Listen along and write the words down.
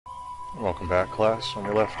Welcome back, class. When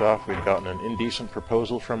we left off, we'd gotten an indecent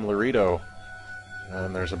proposal from Loredo.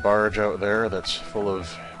 And there's a barge out there that's full of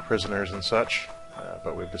prisoners and such.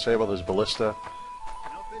 But we've disabled his ballista.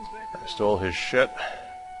 I stole his shit.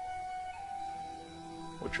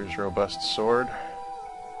 Witcher's robust sword.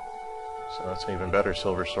 So that's an even better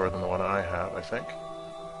silver sword than the one I have, I think.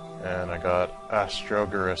 And I got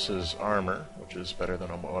Astrogorus's armor, which is better than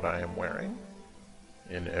what I am wearing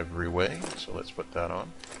in every way. So let's put that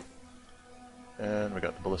on. And we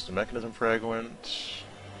got the ballista mechanism fragment,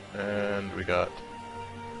 and we got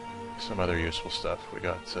some other useful stuff. We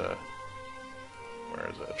got, where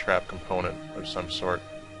is it? A trap component of some sort.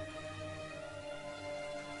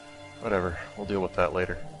 Whatever, we'll deal with that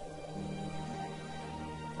later.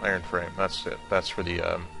 Iron frame, that's it. That's for the,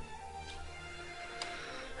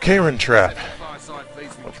 Kayran trap.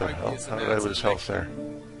 What the hell? How did I lose health there?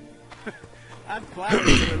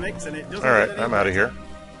 Alright, I'm out of here.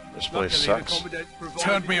 This place sucks.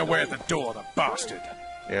 Turned me away at the door, the bastard.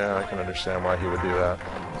 Yeah, I can understand why he would do that.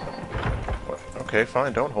 What? Okay,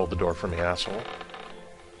 fine, don't hold the door for me, asshole.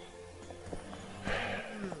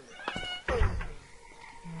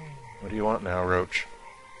 What do you want now, Roach?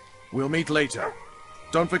 We'll meet later.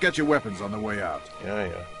 Don't forget your weapons on the way out.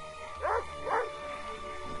 Yeah.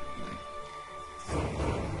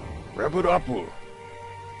 Wrap it up. This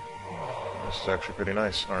is actually pretty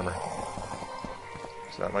nice armor.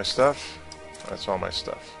 Is that my stuff? That's all my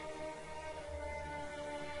stuff.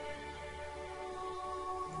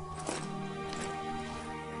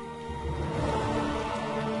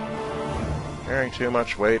 Carrying too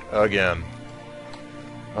much weight again.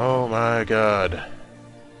 Oh my god.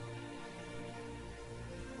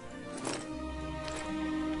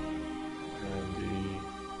 And the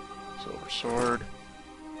silver sword.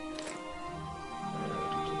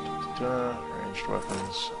 Ranged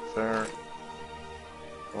weapons there.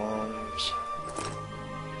 Bombs.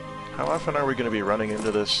 How often are we going to be running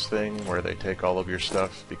into this thing where they take all of your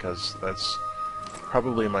stuff? Because that's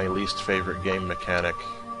probably my least favorite game mechanic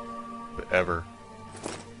ever.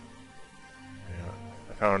 Yeah.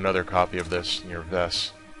 I found another copy of this near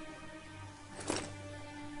Vess.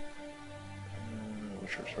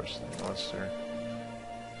 Which resource is the monster?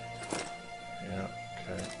 Yeah,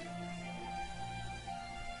 okay.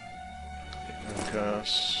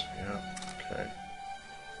 Gus, yeah, okay.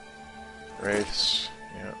 Wraiths,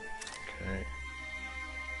 yeah, okay.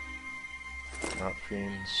 Not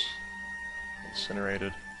fiends.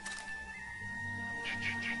 Incinerated.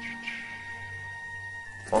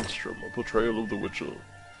 Monstrum, a portrayal of the Witcher.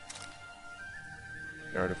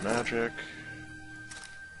 Yard of Magic.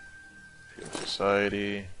 Field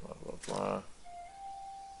Society, blah blah blah.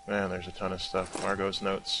 Man, there's a ton of stuff. Margot's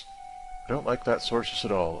notes. I don't like that sorceress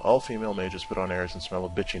at all. All female mages put on airs and smell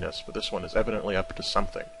of bitchiness, but this one is evidently up to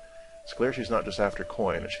something. It's clear she's not just after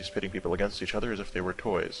coin, and she's pitting people against each other as if they were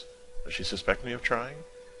toys. Does she suspect me of trying?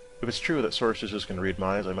 If it's true that sorceresses can read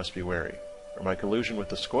minds, I must be wary. Or my collusion with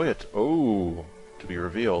the Scoia'Tel, to be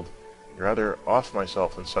revealed, I'd rather off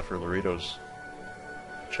myself than suffer Loredo's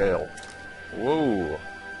jail. Whoa!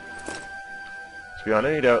 It's beyond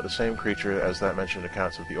any doubt the same creature as that mentioned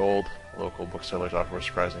accounts of the old. Local booksellers offer were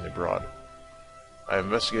surprisingly broad. I have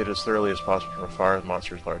investigated as thoroughly as possible from afar. The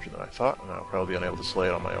monster is larger than I thought, and I'll probably be unable to slay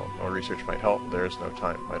it on my own. More research might help, but there is no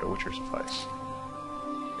time. Might a witcher suffice.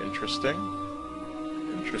 Interesting.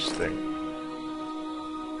 Interesting.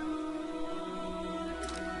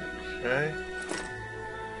 Okay.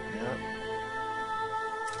 Yeah.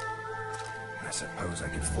 I suppose I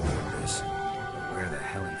could forward this. But where the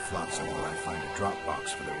hell in Flopsum will I find a drop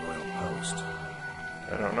box for the Royal Post?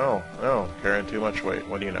 I don't know. Oh, carrying too much weight.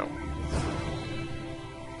 What do you know?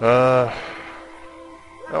 Oh,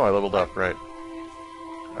 I leveled up, right.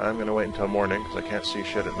 I'm gonna wait until morning, because I can't see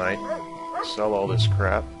shit at night. Sell all this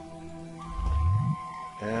crap.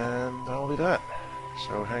 And that'll be that.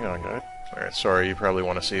 So, hang on, guys. Alright, sorry, you probably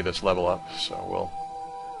want to see this level up, so we'll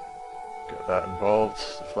get that involved.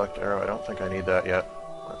 Deflect arrow, I don't think I need that yet.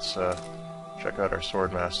 Let's, check out our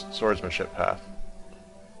swordsmanship path.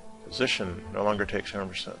 Position no longer takes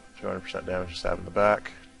 200% damage to stab in the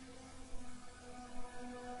back.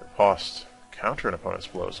 Riposte. Counter an opponent's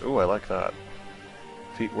blows. Ooh, I like that.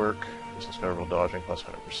 Feet work. Distance coverable dodging plus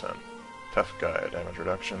 100%. Tough guy. Damage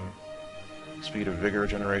reduction. Speed of vigor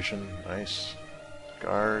generation. Nice.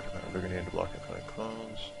 Guard. Vigor needed to block incoming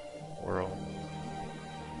clones. Whirl.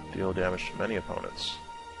 Deal damage to many opponents.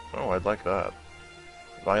 Oh, I'd like that.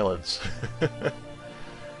 Violence.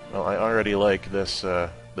 Well, I already like this,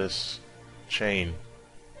 this chain.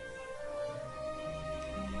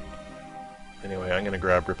 Anyway, I'm gonna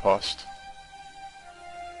grab Riposte.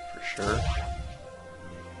 For sure.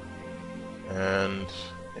 And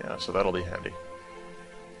yeah, so that'll be handy.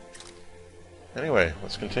 Anyway,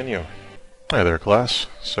 let's continue. Hi there, class.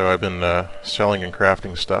 So I've been selling and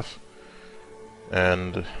crafting stuff,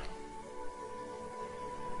 and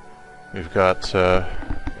we've got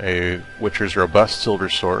a Witcher's Robust Silver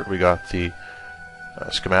Sword. We got the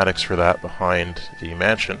schematics for that behind the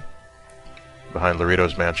mansion, behind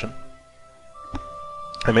Loredo's mansion.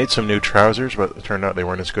 I made some new trousers, but it turned out they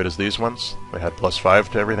weren't as good as these ones. They had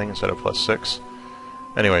 +5 to everything instead of +6.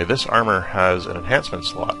 Anyway, this armor has an enhancement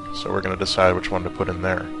slot, so we're going to decide which one to put in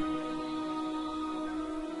there.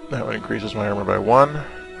 That one increases my armor by 1,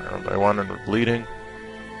 armor by 1 and bleeding.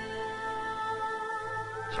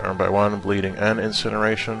 So armor by 1, bleeding and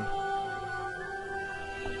incineration.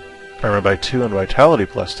 Armor by 2 and vitality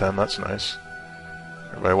 +10, that's nice.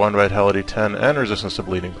 Armor by 1, vitality 10, and resistance to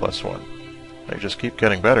bleeding +1. They just keep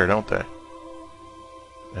getting better, don't they?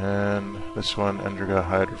 And this one, Endriga,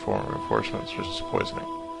 Hide, Reinforcements, resistance to poisoning.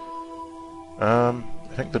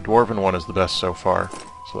 I think the Dwarven one is the best so far,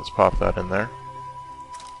 so let's pop that in there.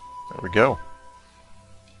 There we go.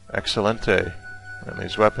 Excelente. And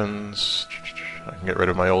these weapons, I can get rid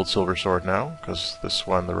of my old silver sword now, because this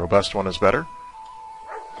one, the robust one, is better.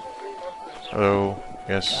 Oh,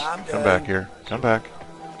 yes, come back here. Come back.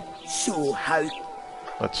 So how?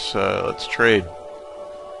 Let's trade.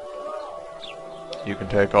 You can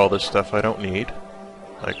take all this stuff I don't need.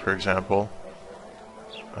 Like, for example,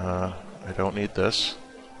 I don't need this.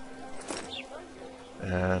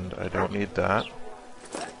 And I don't need that.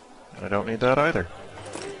 And I don't need that either.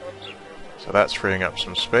 So that's freeing up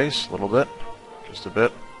some space, a little bit. Just a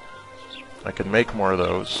bit. I can make more of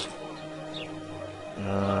those.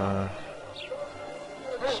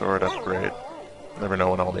 Sword upgrade. Never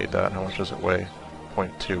know when I'll need that. How much does it weigh?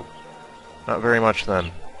 0.2. Not very much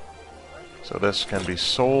then. So this can be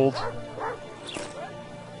sold.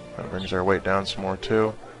 That brings our weight down some more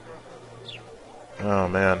too. Oh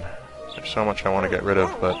man, there's so much I want to get rid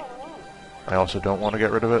of, but I also don't want to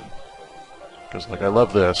get rid of it. Because, like, I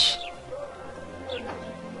love this.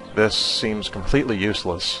 This seems completely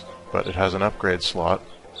useless, but it has an upgrade slot,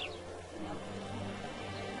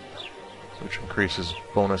 which increases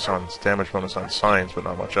bonus on damage bonus on signs, but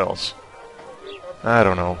not much else. I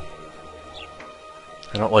don't know.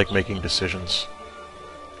 I don't like making decisions.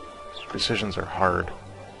 Decisions are hard.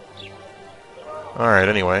 Alright,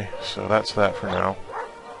 anyway, so that's that for now.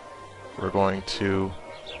 We're going to,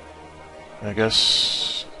 I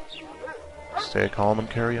guess, stay calm and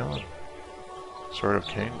carry on. Sword of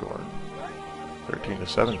Kayran. 13 to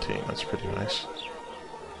 17, that's pretty nice.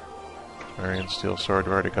 Marion Steel Sword,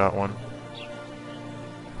 I've already got one.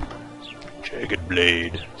 Jagged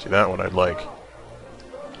Blade. See, that one I'd like.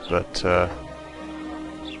 But,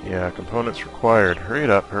 yeah, components required. Hurry it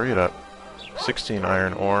up, hurry it up. 16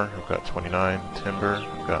 iron ore, I've got 29. Timber,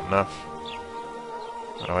 I've got enough.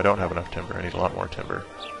 Oh, no, I don't have enough timber, I need a lot more timber.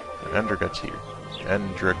 And Endriga teeth.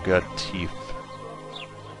 Endriga teeth.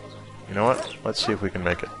 You know what? Let's see if we can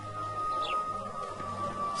make it.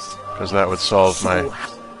 Because that would solve my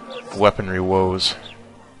weaponry woes.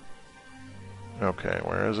 Okay,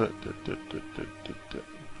 where is it?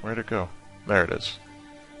 Where'd it go? There it is.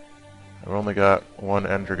 I've only got one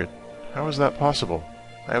Endriga. How is that possible?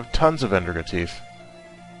 I have tons of Endriga teeth.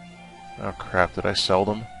 Oh crap, did I sell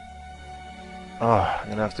them? Oh, I'm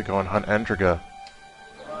gonna have to go and hunt Endriga.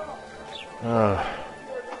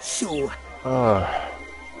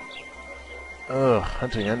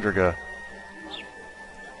 Hunting Endriga.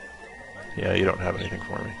 Yeah, you don't have anything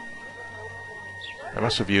for me. I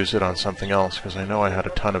must have used it on something else, because I know I had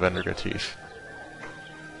a ton of Endriga teeth.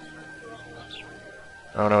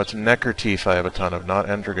 Oh no, it's Necker teeth I have a ton of, not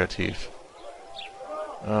Endriga teeth.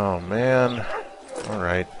 Oh man.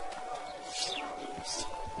 Alright.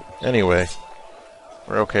 Anyway,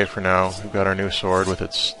 we're okay for now. We've got our new sword with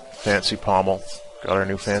its fancy pommel. Got our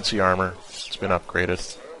new fancy armor. It's been upgraded.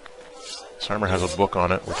 This armor has a book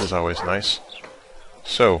on it, which is always nice.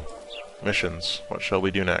 So, missions. What shall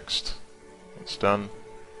we do next? It's done.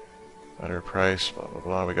 Better price, blah blah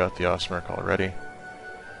blah. We got the Osmerk already.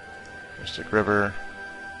 Mystic River.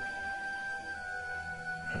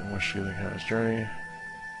 And Wish Shielding has Journey.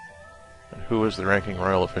 And who is the ranking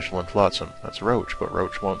royal official in Flotsam? That's Roach, but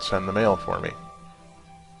Roach won't send the mail for me.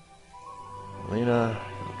 Lena,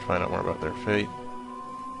 we'll find out more about their fate.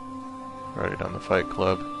 Already done the Fight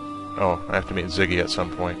Club. Oh, I have to meet Ziggy at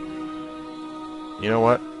some point. You know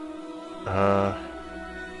what? I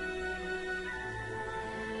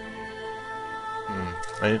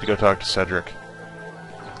need to go talk to Cedric.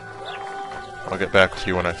 I'll get back to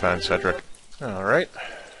you when I find Cedric. Alright.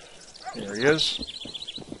 Here he is.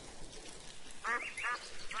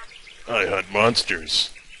 I hunt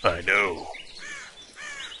monsters. I know.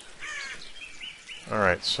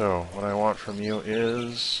 Alright, so what I want from you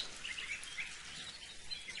is...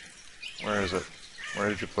 Where is it? Where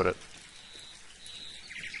did you put it?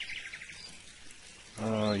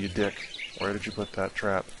 Oh, you dick. Where did you put that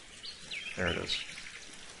trap? There it is.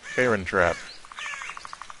 Kayran trap.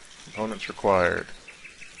 Components required.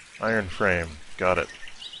 Iron frame. Got it.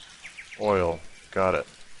 Oil. Got it.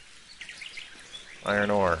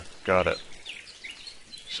 Iron ore. Got it.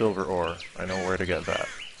 Silver ore. I know where to get that.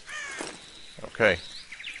 Okay.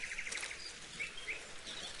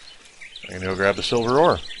 I'm gonna go grab the silver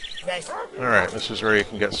ore. Alright, this is where you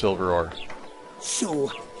can get silver ore.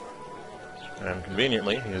 So, And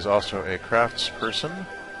conveniently, he is also a craftsperson.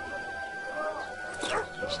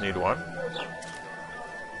 Just need one.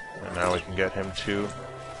 And now we can get him to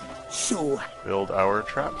build our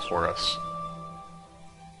trap for us.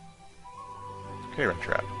 Kayran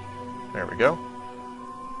trap. There we go.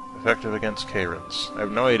 Effective against Kayrans. I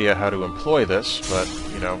have no idea how to employ this, but,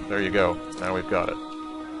 you know, there you go. Now we've got it.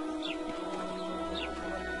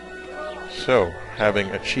 So,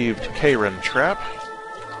 having achieved Kayran trap,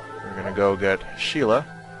 we're going to go get Sheila.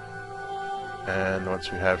 And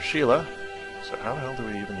once we have Sheila... So how the hell do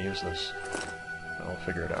we even use this? I'll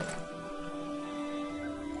figure it out.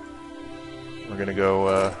 We're going to go,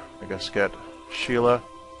 I guess, get Sheila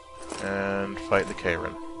and fight the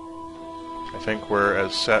Kayran. I think we're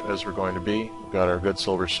as set as we're going to be. We've got our good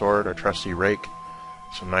silver sword, our trusty rake,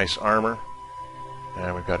 some nice armor,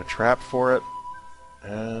 and we've got a trap for it,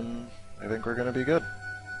 and I think we're going to be good.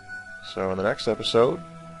 So in the next episode,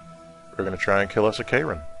 we're going to try and kill us a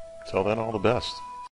Kayran. Till then, all the best.